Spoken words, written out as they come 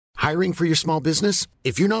Hiring for your small business?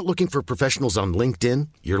 If you're not looking for professionals on LinkedIn,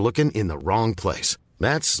 you're looking in the wrong place.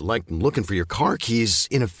 That's like looking for your car keys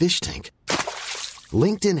in a fish tank.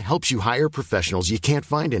 LinkedIn helps you hire professionals you can't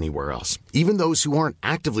find anywhere else, even those who aren't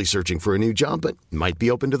actively searching for a new job but might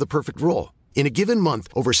be open to the perfect role. In a given month,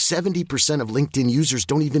 over 70% of LinkedIn users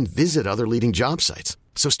don't even visit other leading job sites.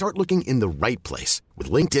 So start looking in the right place.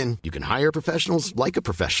 With LinkedIn, you can hire professionals like a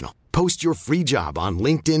professional. Post your free job on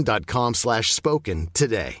linkedin.com/spoken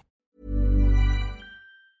today.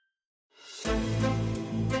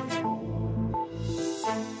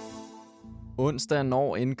 Onsdag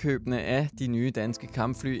når indkøbene af de nye danske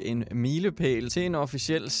kampfly en milepæl. Til en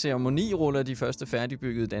officiel ceremoni ruller de første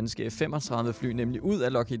færdigbyggede danske F-35-fly nemlig ud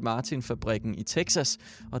af Lockheed Martin-fabrikken i Texas,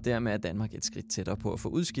 og dermed er Danmark et skridt tættere på at få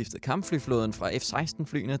udskiftet kampflyflåden fra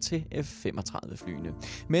F-16-flyene til F-35-flyene.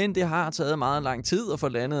 Men det har taget meget lang tid at få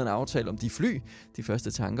landet en aftale om de fly. De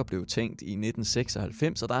første tanker blev tænkt i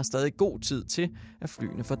 1996, og der er stadig god tid til, at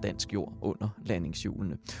flyene får dansk jord under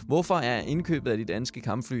landingshjulene. Hvorfor er indkøbet af de danske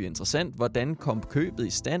kampfly interessant? Hvordan kom købet i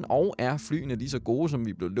stand, og er flyene lige så gode, som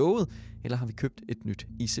vi blev lovet, eller har vi købt et nyt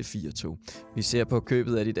IC-4-tog? Vi ser på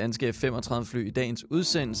købet af de danske F-35-fly i dagens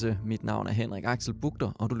udsendelse. Mit navn er Henrik Axel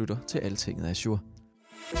Bugter, og du lytter til Altinget Azure.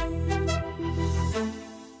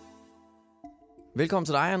 Velkommen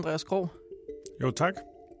til dig, Andreas Krog. Jo, tak.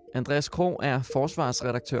 Andreas Krog er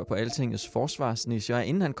forsvarsredaktør på Altingets forsvarsniche, og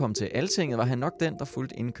inden han kom til Altinget, var han nok den, der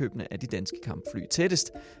fulgte indkøbene af de danske kampfly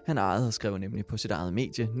tættest. Han ejede og skrev nemlig på sit eget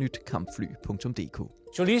medie, nytkampfly.dk.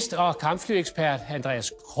 Journalist og kampflyekspert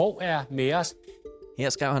Andreas Krog er med os. Her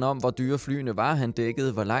skrev han om, hvor dyre flyene var, han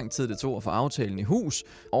dækkede, hvor lang tid det tog at få aftalen i hus,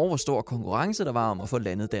 og hvor stor konkurrence der var om at få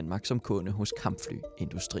landet Danmark som kunde hos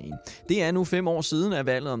kampflyindustrien. Det er nu 5 år siden, at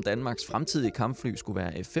valget om Danmarks fremtidige kampfly skulle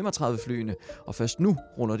være F-35-flyene, og først nu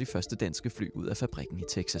ruller de første danske fly ud af fabrikken i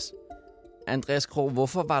Texas. Andreas Krog,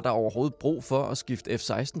 hvorfor var der overhovedet brug for at skifte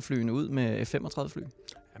F-16-flyene ud med F-35-fly?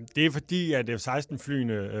 Det er fordi, at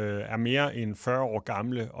F-16-flyene er mere end 40 år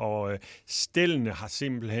gamle, og stellene har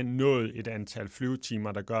simpelthen nået et antal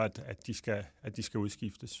flyvetimer, der gør, at de skal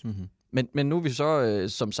udskiftes. Mm-hmm. Men nu er vi så,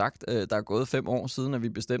 som sagt, der er gået 5 år siden, at vi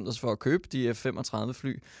bestemte os for at købe de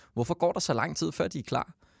F-35-fly. Hvorfor går der så lang tid, før de er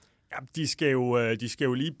klar? Ja, de skal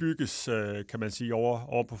jo lige bygges, kan man sige,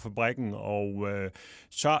 over på fabrikken, og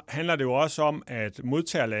så handler det jo også om, at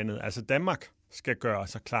modtagerlandet, altså Danmark, skal gøre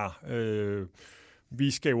sig klar.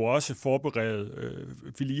 Vi skal jo også forberede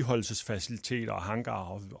vedligeholdelsesfaciliteter og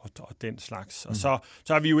hangarer og den slags. Og så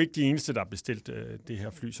er vi jo ikke de eneste, der har bestilt det her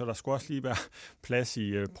fly, så der skal også lige være plads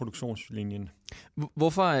i produktionslinjen.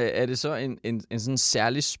 Hvorfor er det så en sådan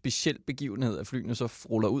særlig speciel begivenhed, at flyene så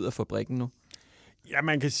ruller ud af fabrikken nu? Ja,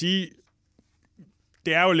 man kan sige,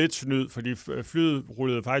 det er jo lidt snyd, fordi flyet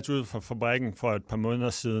rullede faktisk ud fra fabrikken for et par måneder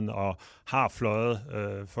siden og har fløjet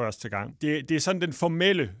første gang. Det er sådan den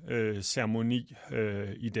formelle ceremoni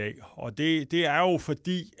i dag, og det er jo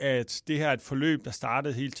fordi, at det her er et forløb, der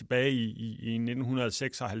startede helt tilbage i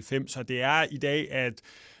 1996, og det er i dag, at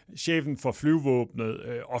chefen for flyvåbnet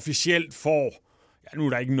officielt får, ja, nu er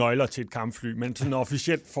der ikke nøgler til et kampfly, men sådan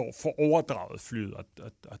officielt får overdraget flyet,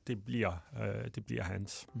 og det bliver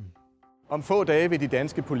hans. Om få dage vil de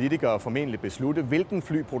danske politikere formentlig beslutte, hvilken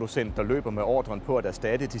flyproducent, der løber med ordren på at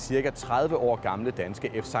erstatte de ca. 30 år gamle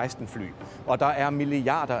danske F-16-fly. Og der er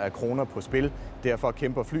milliarder af kroner på spil. Derfor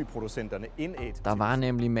kæmper flyproducenterne indædt. Der var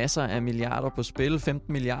nemlig masser af milliarder på spil.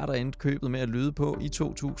 15 milliarder endte købet med at lyde på i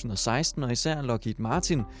 2016, og især Lockheed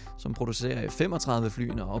Martin, som producerer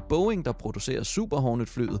F-35-flyene, og Boeing, der producerer Super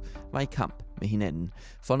Hornet-flyet, var i kamp med hinanden.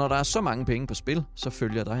 For når der er så mange penge på spil, så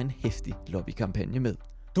følger der en heftig lobbykampagne med.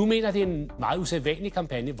 Du mener, det er en meget usædvanlig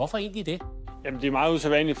kampagne. Hvorfor egentlig det? Jamen, det er meget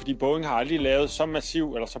usædvanligt, fordi Boeing har aldrig lavet så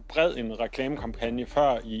massiv eller så bred en reklamekampagne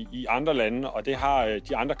før i andre lande, og det har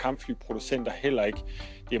de andre kampflyproducenter heller ikke.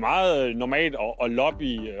 Det er meget normalt at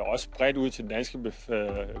lobby også bredt ud til den danske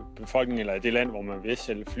befolkning, eller det land, hvor man vil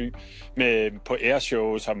sælge fly, på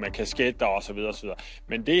airshows og med kasketter osv.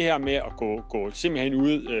 Men det her med at gå simpelthen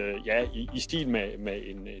ud i stil med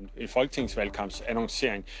en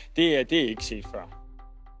folketingsvalgkampsannoncering, det er ikke set før.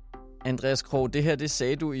 Andreas Krog, det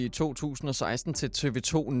sagde du i 2016 til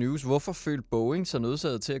TV2 News. Hvorfor følte Boeing sig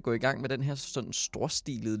nødsaget til at gå i gang med den her sådan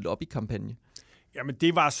storstilede lobbykampagne? Jamen,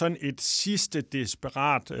 det var sådan et sidste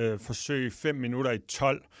desperat forsøg 5 minutter i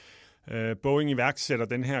 12. Boeing iværksætter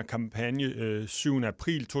den her kampagne 7.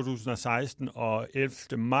 april 2016 og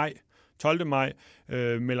 12. maj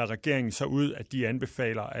melder regeringen så ud, at de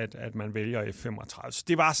anbefaler, at man vælger F-35. Så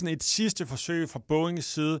det var sådan et sidste forsøg fra Boeings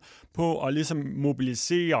side på at ligesom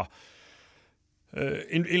mobilisere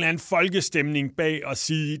en eller anden folkestemning bag at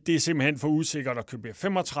sige, det er simpelthen for usikkert at købe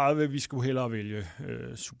F-35, vi skulle hellere vælge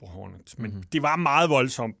Super Hornet. Men det var meget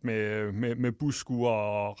voldsomt med busskuer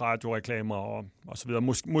og radioreklamer og så videre.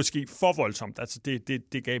 Måske for voldsomt. Altså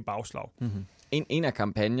det gav bagslag. Mm-hmm. En af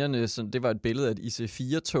kampagnerne, det var et billede af et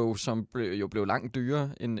IC-4-tog, som blev langt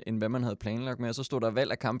dyrere, end hvad man havde planlagt med. Og så stod der,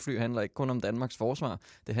 valg af kampfly handler ikke kun om Danmarks forsvar.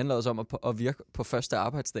 Det handler også om at virke på første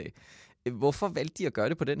arbejdsdag. Hvorfor valgte de at gøre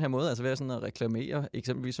det på den her måde? Altså være sådan at reklamere,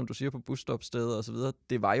 eksempelvis som du siger, på busstopsteder og så videre.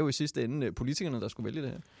 Det var jo i sidste ende politikerne, der skulle vælge det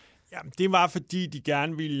her. Jamen, det var fordi, de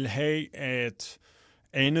gerne ville have, at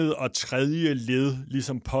andet og tredje led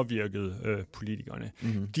ligesom påvirkede politikerne.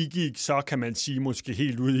 Mm-hmm. De gik så, kan man sige, måske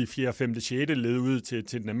helt ud i 4., 5., 6. led ud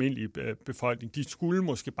til den almindelige befolkning. De skulle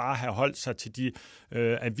måske bare have holdt sig til de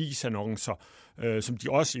avisannoncer, som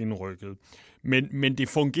de også indrykkede. Men det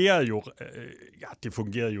fungerede jo, det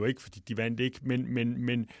fungerede jo ikke, fordi de vandt ikke,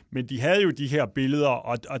 men de havde jo de her billeder,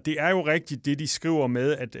 og det er jo rigtigt det, de skriver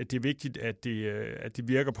med, at det er vigtigt, at det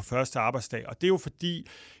virker på første arbejdsdag. Og det er jo fordi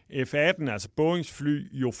F-18, altså Boeings fly,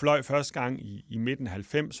 jo fløj første gang i midten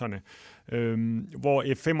af 90'erne, hvor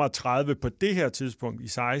F-35 på det her tidspunkt i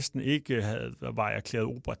 16 ikke var erklæret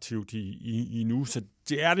operativt i nu. Så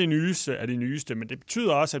det er det nyeste af det nyeste, men det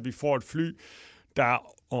betyder også, at vi får et fly, der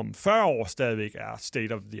om 40 år stadigvæk er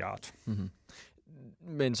state of the art. Mm-hmm.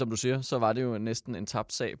 Men som du siger, så var det jo næsten en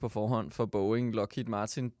tabt sag på forhånd for Boeing, Lockheed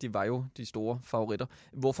Martin. De var jo de store favoritter.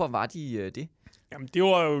 Hvorfor var de det? Jamen, det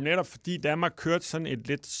var jo netop, fordi Danmark kørte sådan et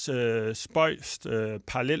lidt spøjst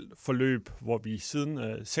parallelt forløb, hvor vi siden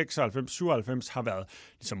 96-97 har været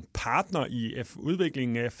ligesom partner i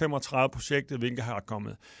udviklingen af F-35-projektet, hvilket har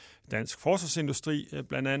kommet dansk forsvarsindustri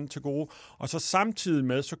blandt andet til gode. Og så samtidig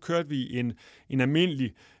med, så kørte vi en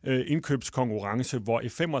almindelig indkøbskonkurrence, hvor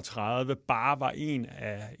F-35 bare var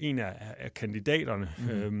en af kandidaterne.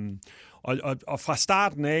 Mm-hmm. Og fra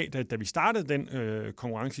starten af, da vi startede den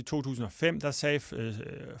konkurrence i 2005, der sagde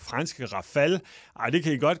franske Rafale, det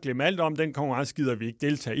kan I godt glemme alt om, den konkurrence gider vi ikke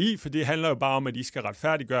deltage i, for det handler jo bare om, at de skal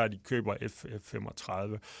retfærdiggøre, at de køber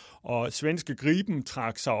F-35. Og svenske Gripen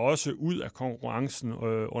trak sig også ud af konkurrencen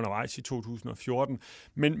undervejs i 2014.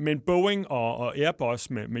 Men Boeing og Airbus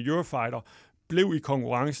med Eurofighter blev i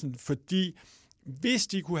konkurrencen, fordi hvis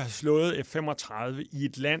de kunne have slået F-35 i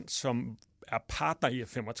et land, som er partner i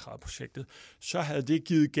F-35-projektet, så havde det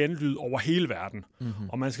givet genlyd over hele verden. Mm-hmm.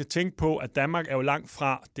 Og man skal tænke på, at Danmark er jo langt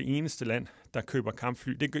fra det eneste land, der køber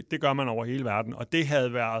kampfly. Det gør man over hele verden, og det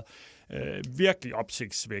havde været virkelig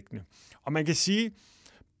opsigtsvækkende. Og man kan sige,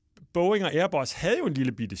 Boeing og Airbus havde jo en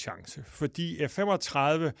lille bitte chance, fordi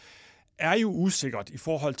F-35 er jo usikkert i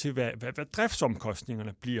forhold til, hvad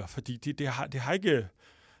driftsomkostningerne bliver, fordi det har ikke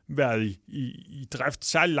været i drift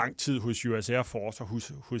særlig lang tid hos US Air Force og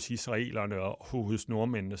hos israelerne og hos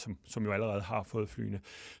nordmændene, som jo allerede har fået flyene.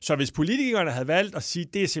 Så hvis politikerne havde valgt at sige,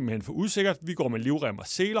 det er simpelthen for usikkert, vi går med livrem og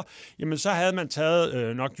seler, jamen så havde man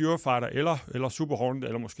taget nok Eurofighter eller Super Hornet,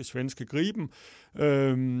 eller måske svenske Gripen,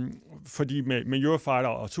 fordi med Eurofighter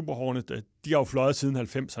og Super Hornet, de har jo fløjet siden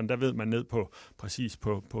 90'erne, der ved man ned præcis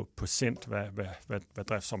på cent, hvad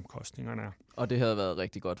driftsomkostningerne er. Og det havde været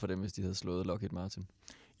rigtig godt for dem, hvis de havde slået Lockheed Martin.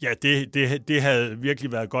 Ja, det havde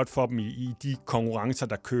virkelig været godt for dem i de konkurrencer,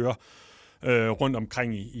 der kører rundt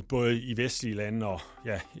omkring både i vestlige lande og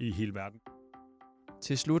i hele verden.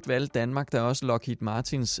 Til slut valgte Danmark der også Lockheed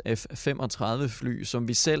Martins F-35-fly, som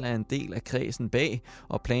vi selv er en del af kredsen bag,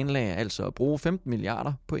 og planlagde altså at bruge 15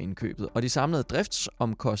 milliarder på indkøbet. Og de samlede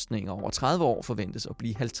driftsomkostninger over 30 år forventes at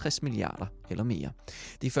blive 50 milliarder eller mere.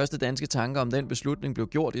 De første danske tanker om den beslutning blev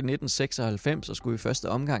gjort i 1996 og skulle i første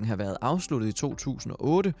omgang have været afsluttet i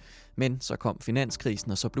 2008, men så kom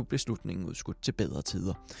finanskrisen, og så blev beslutningen udskudt til bedre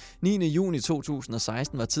tider. 9. juni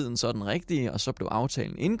 2016 var tiden så den rigtige, og så blev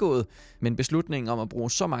aftalen indgået, men beslutningen om at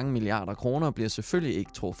bruge så mange milliarder kroner bliver selvfølgelig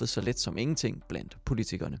ikke truffet så let som ingenting blandt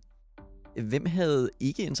politikerne. Hvem havde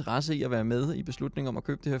ikke interesse i at være med i beslutningen om at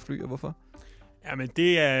købe det her fly, og hvorfor? Jamen,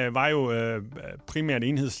 det var jo primært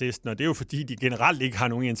Enhedslisten, og det er jo fordi, de generelt ikke har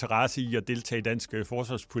nogen interesse i at deltage i dansk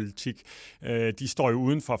forsvarspolitik. De står jo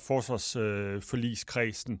uden for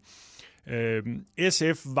forsvarsforligskredsen.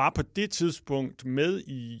 SF var på det tidspunkt med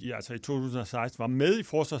i 2016, var med i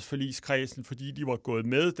forsvarsforligskredsen, fordi de var gået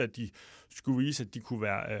med, da de skulle vise, at de kunne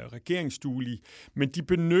være regeringsduelige. Men de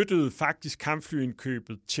benyttede faktisk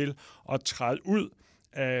kampflyindkøbet til at træde ud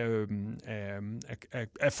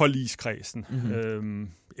af forligskredsen,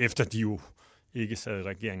 efter de jo ikke sad i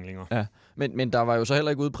regeringen længere. Ja, men der var jo så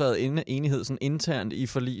heller ikke udpræget enighed sådan internt i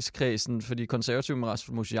forligskredsen, fordi konservative med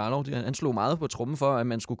Rasmus Jarlov, han slog meget på trommen for, at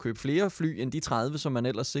man skulle købe flere fly end de 30, som man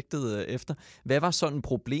ellers sigtede efter. Hvad var sådan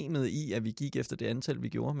problemet i, at vi gik efter det antal, vi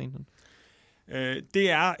gjorde, mente han?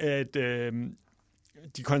 det er, at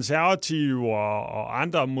de konservative og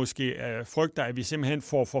andre måske frygter, at vi simpelthen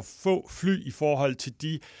får for få fly i forhold til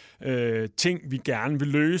de ting, vi gerne vil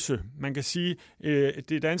løse. Man kan sige, at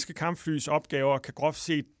det danske kampflys opgaver kan groft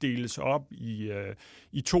set deles op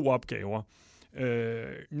i 2 opgaver.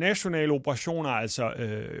 Nationale operationer, altså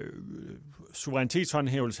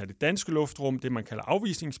suverænitetshåndhævelse af det danske luftrum, det man kalder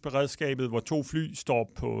afvisningsberedskabet, hvor 2 fly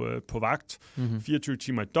står på vagt 24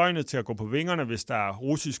 timer i døgnet til at gå på vingerne, hvis der er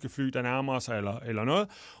russiske fly, der nærmer sig eller noget,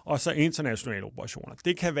 og så internationale operationer.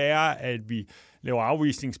 Det kan være, at vi laver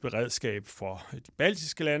afvisningsberedskab for de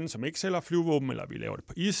baltiske lande, som ikke sælger flyvåben, eller vi laver det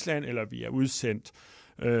på Island, eller vi er udsendt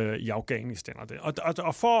i Afghanistan.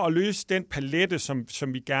 Og for at løse den palette, som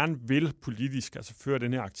vi gerne vil politisk, altså føre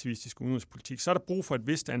den her aktivistiske udenrigspolitik, så er der brug for et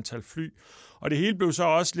vist antal fly. Og det hele blev så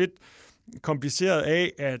også lidt kompliceret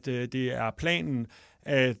af, at det er planen,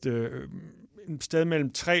 at et sted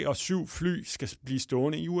mellem 3 og 7 fly skal blive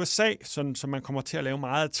stående i USA, så man kommer til at lave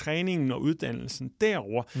meget af træningen og uddannelsen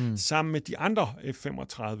derovre, sammen med de andre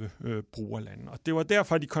F-35-brugerlande. Og det var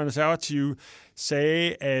derfor, de konservative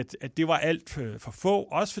sagde, at det var alt for få,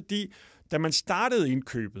 også fordi, da man startede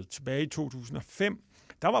indkøbet tilbage i 2005,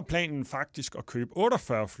 der var planen faktisk at købe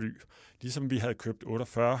 48 fly, ligesom vi havde købt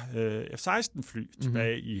 48 F-16-fly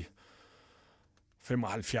tilbage i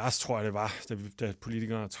 75, tror jeg det var, da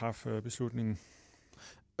politikerne traf beslutningen.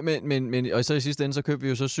 Men og så i sidste ende, så købte vi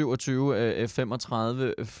jo så 27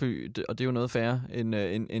 F-35 fly, og det er jo noget færre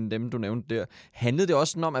end dem, du nævnte der. Handlede det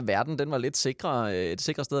også om, at verden den var lidt et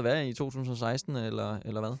sikrere sted at være i 2016,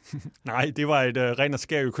 eller hvad? Nej, det var et rent og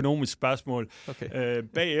skær økonomisk spørgsmål. Okay.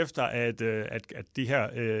 Bagefter, at de her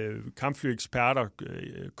kampflyeksperter,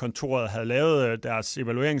 kontoret havde lavet deres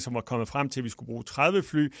evaluering, som var kommet frem til, at vi skulle bruge 30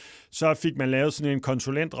 fly, så fik man lavet sådan en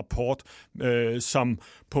konsulentrapport, som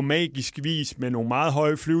på magisk vis med nogle meget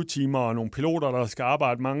høje flyvetimer og nogle piloter, der skal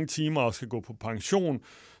arbejde mange timer og skal gå på pension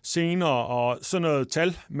senere, og sådan noget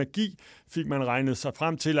talmagi fik man regnet sig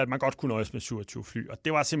frem til, at man godt kunne nøjes med 27 fly. Og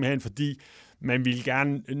det var simpelthen fordi, man ville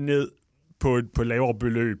gerne ned på lavere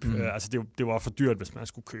beløb. Altså det var for dyrt, hvis man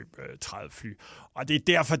skulle købe 30 fly. Og det er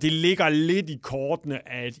derfor, det ligger lidt i kortene,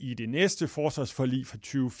 at i det næste forsvarsforlig fra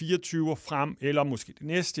 2024 frem, eller måske det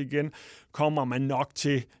næste igen, kommer man nok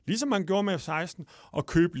til, ligesom man gjorde med F-16, at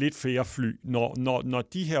købe lidt flere fly. Når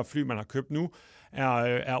de her fly, man har købt nu,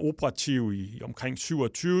 er operative i omkring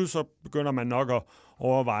 27, så begynder man nok at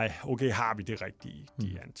overveje, okay, har vi det rigtige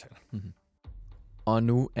de antal? Og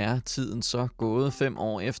nu er tiden så gået 5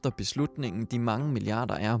 år efter beslutningen. De mange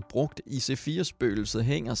milliarder er brugt. IC4-spøgelset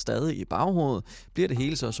hænger stadig i baghovedet. Bliver det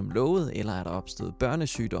hele så som lovet, eller er der opstået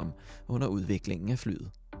børnesygdom under udviklingen af flyet?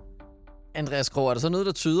 Andreas Krogh, er der så noget,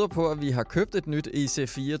 der tyder på, at vi har købt et nyt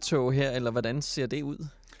IC4-tog her, eller hvordan ser det ud?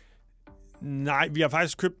 Nej, vi har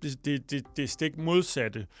faktisk købt det stik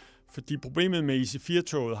modsatte. Fordi problemet med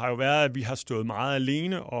IC4-toget har jo været, at vi har stået meget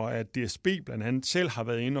alene, og at DSB blandt andet selv har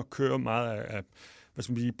været inde og køre meget af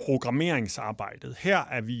programmeringsarbejdet. Her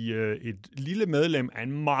er vi et lille medlem af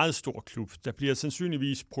en meget stor klub. Der bliver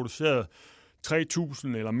sandsynligvis produceret 3.000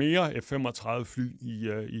 eller mere F-35 fly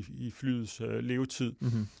i flyets levetid.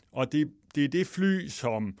 Og det er det fly,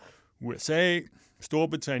 som USA,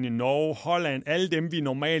 Storbritannien, Norge, Holland, alle dem, vi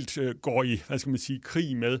normalt går i,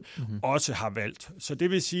 krig med, også har valgt. Så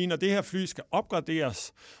det vil sige, når det her fly skal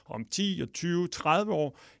opgraderes om 10, 20, 30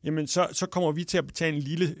 år, jamen så kommer vi til at betale en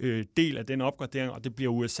lille del af den opgradering, og det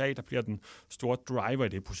bliver USA, der bliver den store driver i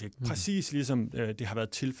det projekt. Præcis ligesom det har været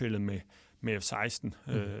tilfældet med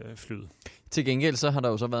F-16-flyet. Til gengæld så har der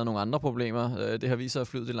jo så været nogle andre problemer. Det har vist sig, at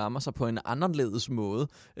flyet det lammer sig på en anderledes måde,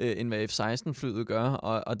 end hvad F-16-flyet gør,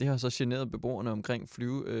 og det har så generet beboerne omkring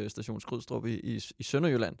flyvestation Skrydstrup i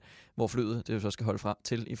Sønderjylland, hvor flyet det så skal holde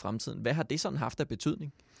til i fremtiden. Hvad har det sådan haft af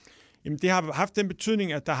betydning? Jamen, det har haft den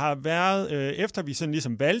betydning, at der har været, efter vi sådan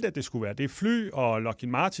ligesom valgte, at det skulle være det fly, og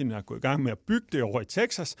Lockheed Martin har gået i gang med at bygge det over i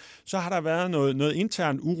Texas, så har der været noget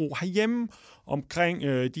intern uro herhjemme omkring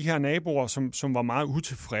de her naboer, som var meget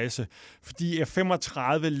utilfredse. Fordi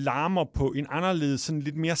F-35 larmer på en anderledes, sådan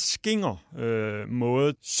lidt mere skinger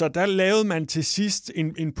måde. Så der lavede man til sidst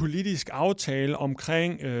en politisk aftale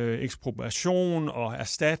omkring ekspropriation og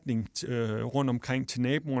erstatning rundt omkring til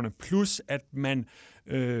naboerne, plus at man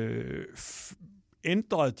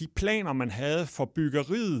ændrede de planer, man havde for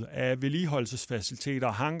byggeriet af vedligeholdelsesfaciliteter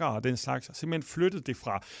og hangarer og den slags, og simpelthen flyttede det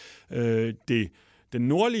fra den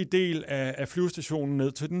nordlige del af flyvestationen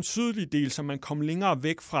ned til den sydlige del, så man kom længere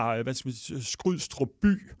væk fra Skrydstrup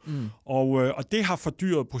by. Og det har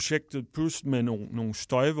fordyret projektet, plus med nogle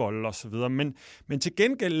støjvolde og så videre. Men til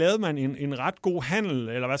gengæld lavede man en ret god handel,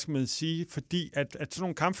 eller hvad skal man sige, fordi at sådan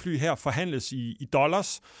nogle kampfly her forhandles i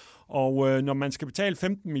dollars, Og når man skal betale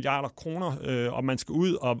 15 milliarder kroner, og man skal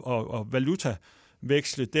ud og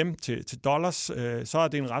valutaveksle dem til dollars, så er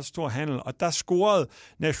det en ret stor handel. Og der scorede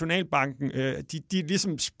Nationalbanken, de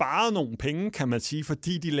ligesom sparede nogle penge, kan man sige,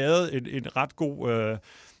 fordi de lavede en ret god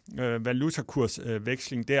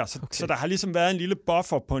valutakursveksling der. Så der har ligesom været en lille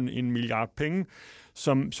buffer på en milliard penge,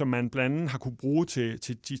 som man blandt andet har kunne bruge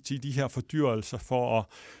til de her fordyrelser for at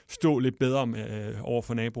stå lidt bedre over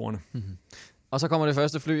for naboerne. Mm-hmm. Og så kommer det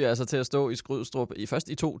første fly altså til at stå i Skrydstrup først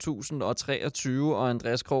i 2023, og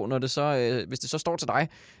Andreas Krogh, når det så, hvis det så står til dig,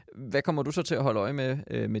 hvad kommer du så til at holde øje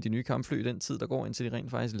med de nye kampfly i den tid, der går, indtil de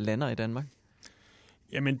rent faktisk lander i Danmark?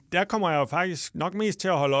 Jamen, der kommer jeg jo faktisk nok mest til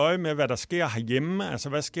at holde øje med, hvad der sker herhjemme. Altså,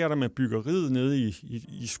 hvad sker der med byggeriet nede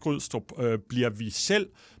i Skrydstrup? Bliver vi selv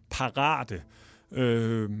parate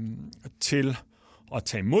til at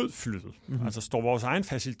tage imod flyet? Mm-hmm. Altså, står vores egen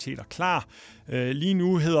faciliteter klar? Lige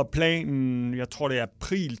nu hedder planen, jeg tror det er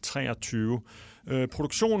april 23.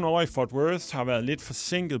 Produktionen over i Fort Worth har været lidt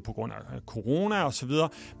forsinket på grund af corona og så videre,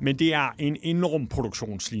 men det er en enorm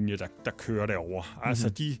produktionslinje, der kører derover. Mm-hmm. Altså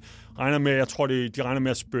de regner med, jeg tror de regner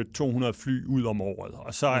med at spytte 200 fly ud om året,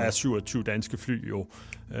 og så er 27 danske fly jo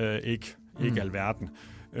ikke alverden.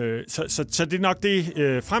 Så det er nok det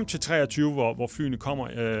frem til 23, hvor flyene kommer,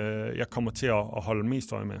 jeg kommer til at holde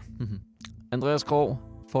mest øje med. Mm-hmm. Andreas Krogh,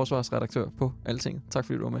 forsvarsredaktør på Altinget. Tak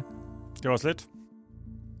fordi du var med. Det var slet.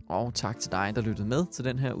 Og tak til dig, der lyttede med til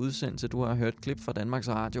den her udsendelse. Du har hørt klip fra Danmarks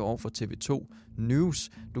Radio og fra TV2 News.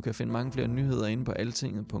 Du kan finde mange flere nyheder inde på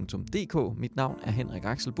altinget.dk. Mit navn er Henrik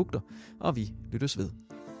Axel Bugter, og vi lyttes ved.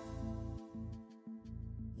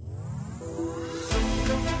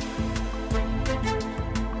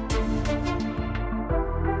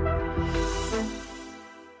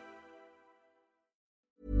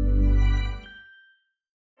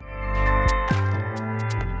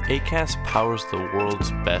 Acast powers the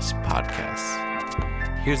world's best podcasts.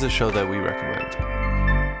 Here's a show that we recommend.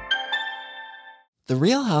 The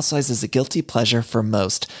Real Housewives is a guilty pleasure for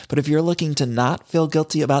most, but if you're looking to not feel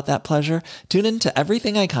guilty about that pleasure, tune in to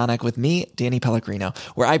Everything Iconic with me, Danny Pellegrino,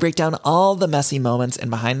 where I break down all the messy moments and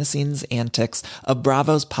behind-the-scenes antics of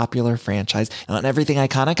Bravo's popular franchise. And on Everything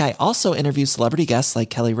Iconic, I also interview celebrity guests like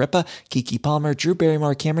Kelly Ripa, Keke Palmer, Drew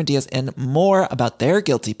Barrymore, Cameron Diaz, and more about their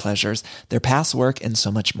guilty pleasures, their past work, and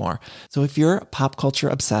so much more. So if you're pop culture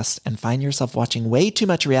obsessed and find yourself watching way too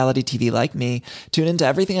much reality TV like me, tune in to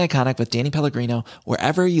Everything Iconic with Danny Pellegrino,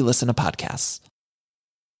 wherever you listen to podcasts.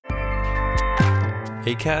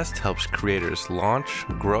 Acast helps creators launch,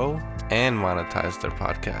 grow, and monetize their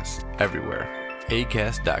podcasts everywhere.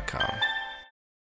 Acast.com.